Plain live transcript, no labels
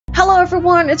Hello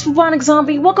everyone, it's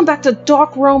BubonicZombie. Welcome back to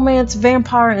Dark Romance,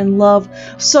 Vampire, and Love.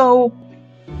 So,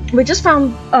 we just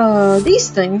found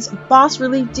these things, boss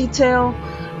relief detail,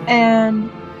 and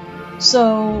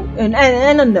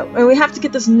a note. And we have to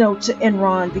get this note to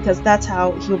Enron because that's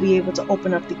how he'll be able to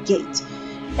open up the gate.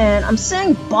 And I'm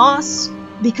saying boss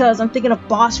because I'm thinking of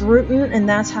Boss Rutan, and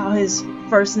that's how his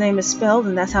first name is spelled,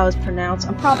 and that's how it's pronounced.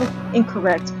 I'm probably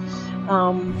incorrect.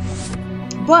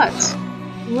 But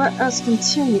let us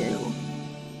continue.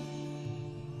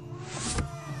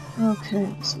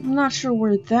 Okay, so I'm not sure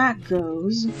where that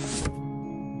goes.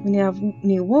 We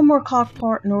need one more clock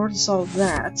part in order to solve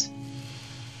that.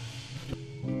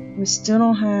 We still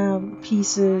don't have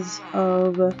pieces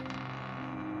of...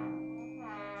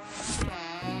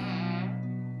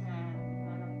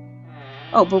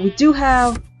 Oh, but we do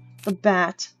have the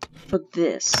bat for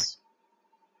this.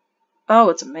 Oh,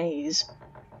 it's a maze.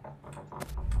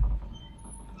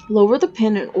 Lower the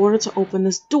pin in order to open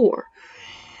this door.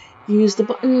 Use the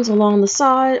buttons along the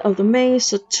side of the maze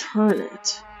to turn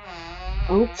it.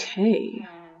 Okay.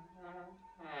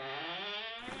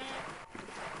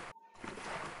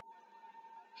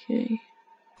 Okay.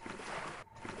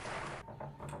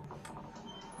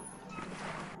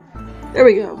 There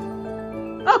we go.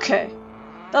 Okay.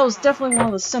 That was definitely one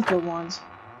of the simpler ones.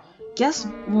 Guest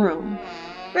room.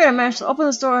 Great, I managed to open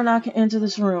this door and I can enter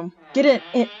this room. Get it.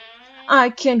 I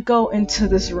can go into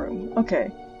this room.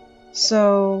 Okay.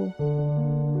 So,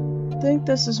 I think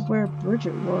this is where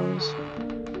Bridget was.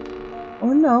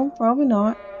 Or no, probably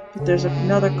not. But there's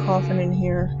another coffin in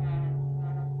here.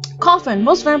 Coffin!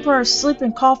 Most vampires sleep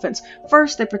in coffins.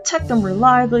 First, they protect them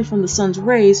reliably from the sun's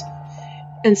rays.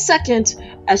 And second,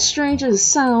 as strange as it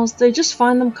sounds, they just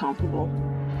find them comfortable.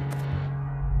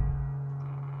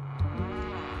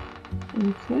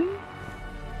 Okay.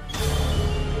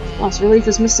 Boss relief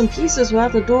has missed some pieces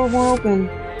without the door won't open.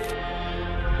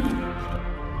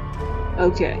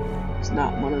 Okay, it's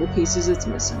not one of the pieces it's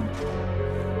missing.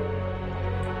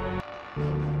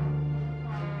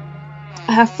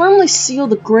 I have firmly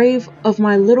sealed the grave of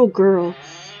my little girl,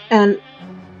 and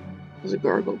there's a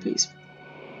gargle piece.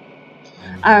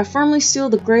 I have firmly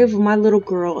sealed the grave of my little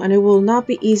girl, and it will not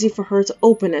be easy for her to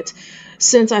open it,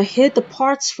 since I hid the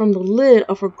parts from the lid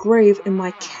of her grave in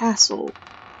my castle.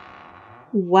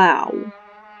 Wow.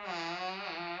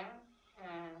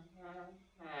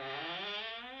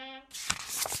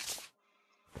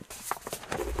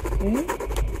 Okay.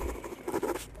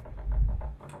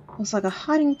 Looks like a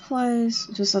hiding place.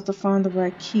 Just have to find the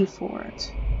right key for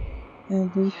it.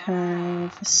 And we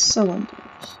have cylinders.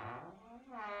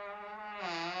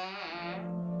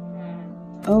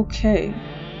 Okay.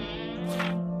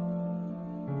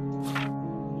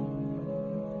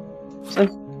 So,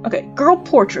 okay, girl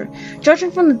portrait.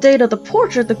 Judging from the date of the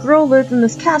portrait, the girl lived in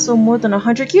this castle more than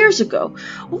 100 years ago.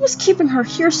 What was keeping her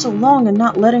here so long and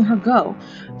not letting her go?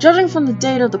 Judging from the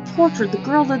date of the portrait, the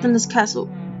girl lived in this castle...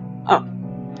 Oh.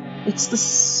 It's the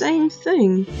same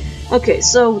thing. Okay,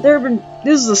 so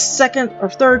this is the second or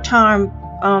third time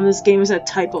this game has had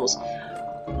typos.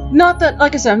 Not that,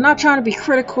 like I said, I'm not trying to be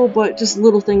critical, but just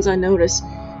little things I notice.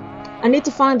 I need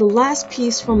to find the last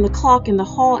piece from the clock in the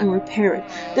hall and repair it.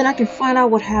 Then I can find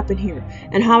out what happened here,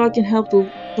 and how I can help the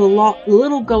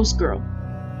little ghost girl.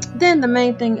 Then the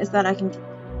main thing is that I can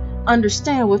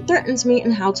understand what threatens me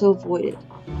and how to avoid it.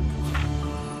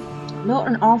 Note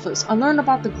in office. I learned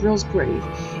about the girl's grave.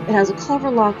 It has a clever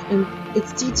lock and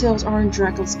its details are in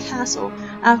Dracula's castle.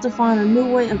 I have to find a new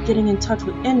way of getting in touch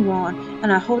with Enron,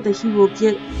 and I hope that he will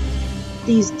get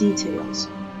these details.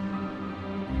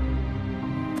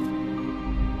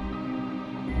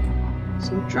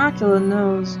 So Dracula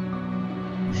knows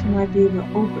she might be able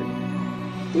to open.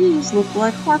 These look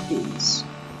like harpies.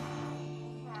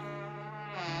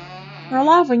 There are a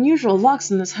lot of unusual locks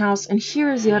in this house, and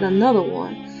here is yet another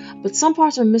one. But some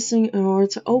parts are missing in order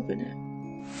to open it.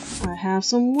 I have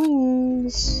some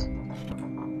wings.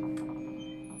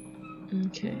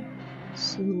 Okay,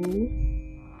 so...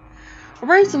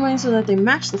 arrange the wings so that they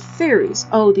match the fairies.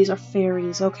 Oh, these are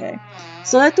fairies, okay.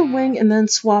 Select the wing and then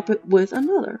swap it with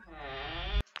another.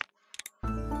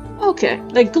 Okay,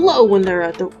 they glow when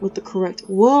they're with the correct...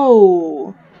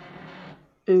 Whoa!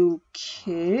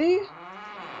 Okay.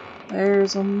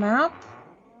 There's a map.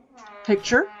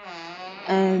 Picture.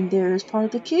 And there's part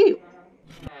of the cube.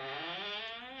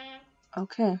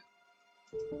 Okay.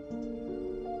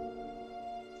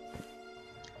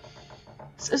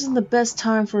 This isn't the best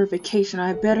time for a vacation.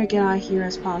 I better get out of here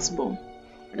as possible.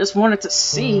 I just wanted to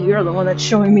see. You're the one that's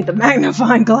showing me the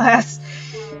magnifying glass.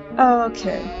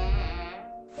 Okay.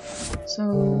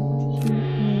 So,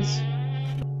 here is...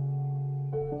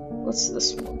 what's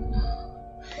this one?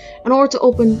 In order to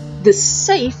open this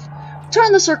safe,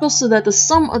 turn the circle so that the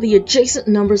sum of the adjacent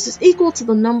numbers is equal to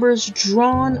the numbers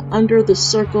drawn under the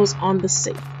circles on the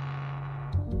safe.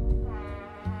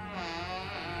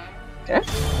 Okay.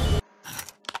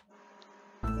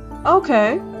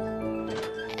 Okay.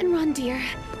 Enron, dear,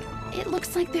 it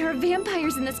looks like there are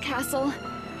vampires in this castle.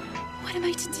 What am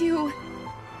I to do?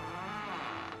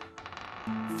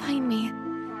 Find me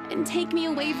and take me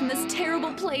away from this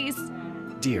terrible place.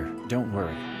 Dear, don't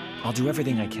worry. I'll do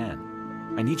everything I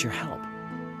can. I need your help.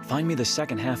 Find me the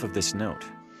second half of this note,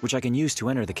 which I can use to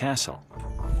enter the castle.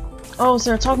 Oh, so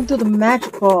they're talking through the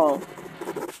magic ball.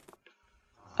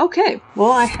 Okay,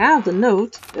 well, I have the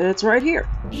note. It's right here.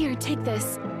 Here, take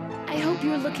this. I hope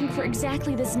you're looking for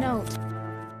exactly this note.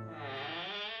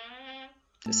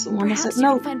 This is the one that said Perhaps you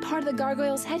note. can find part of the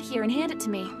gargoyle's head here and hand it to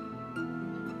me.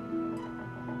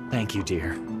 Thank you,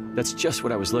 dear. That's just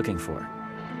what I was looking for.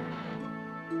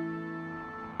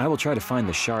 I will try to find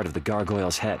the shard of the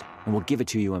gargoyle's head, and will give it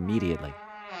to you immediately.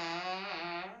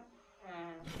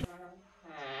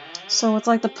 So it's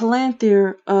like the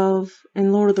Palantir of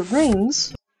in Lord of the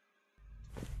Rings.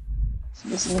 It's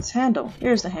missing its handle.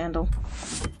 Here's the handle.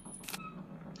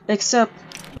 Except,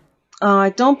 I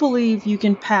don't believe you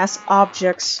can pass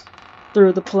objects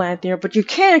through the Palantir, but you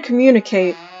can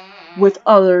communicate with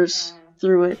others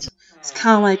through it. It's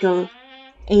kind of like a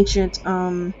ancient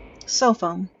cell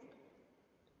phone.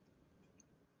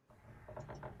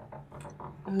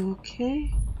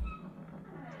 Okay.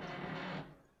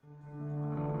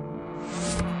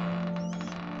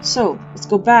 So, let's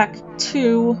go back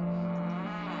to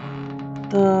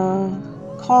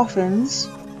the coffins.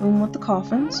 Room with the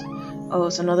coffins. Oh,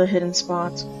 it's another hidden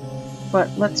spot. But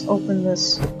let's open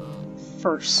this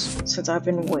first, since I've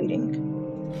been waiting.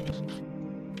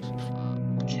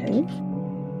 Okay.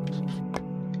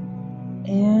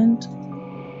 And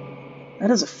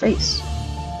that is a face.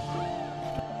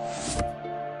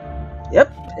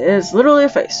 Yep, it is literally a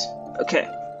face. Okay.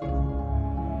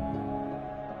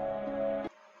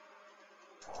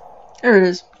 There it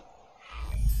is.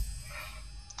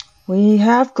 We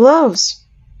have gloves.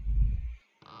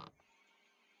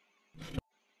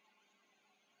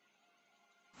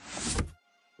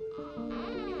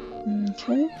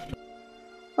 Okay.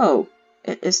 Oh,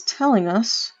 it is telling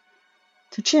us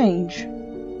to change.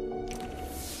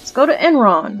 Let's go to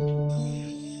Enron.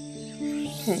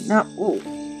 Okay, now, oh.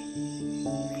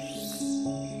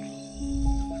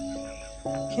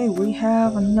 Okay, we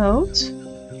have a note.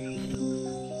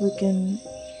 We can,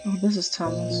 oh, this is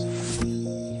Thomas.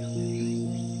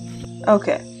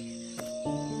 Okay.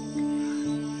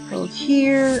 Go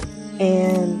here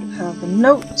and have a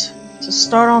note to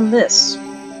start on this.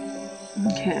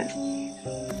 Okay.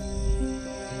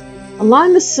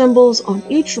 Align the symbols on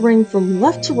each ring from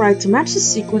left to right to match the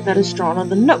sequence that is drawn on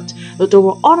the note. The door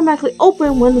will automatically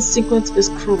open when the sequence is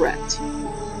correct.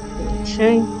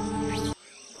 Okay.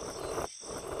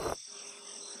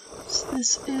 Is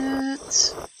this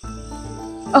it?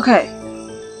 Okay.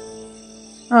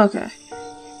 Okay.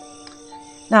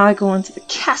 Now I go into the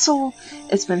castle.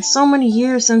 It's been so many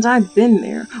years since I've been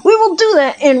there. We will do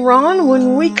that, Enron,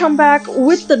 when we come back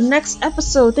with the next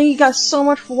episode. Thank you guys so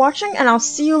much for watching, and I'll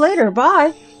see you later.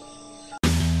 Bye!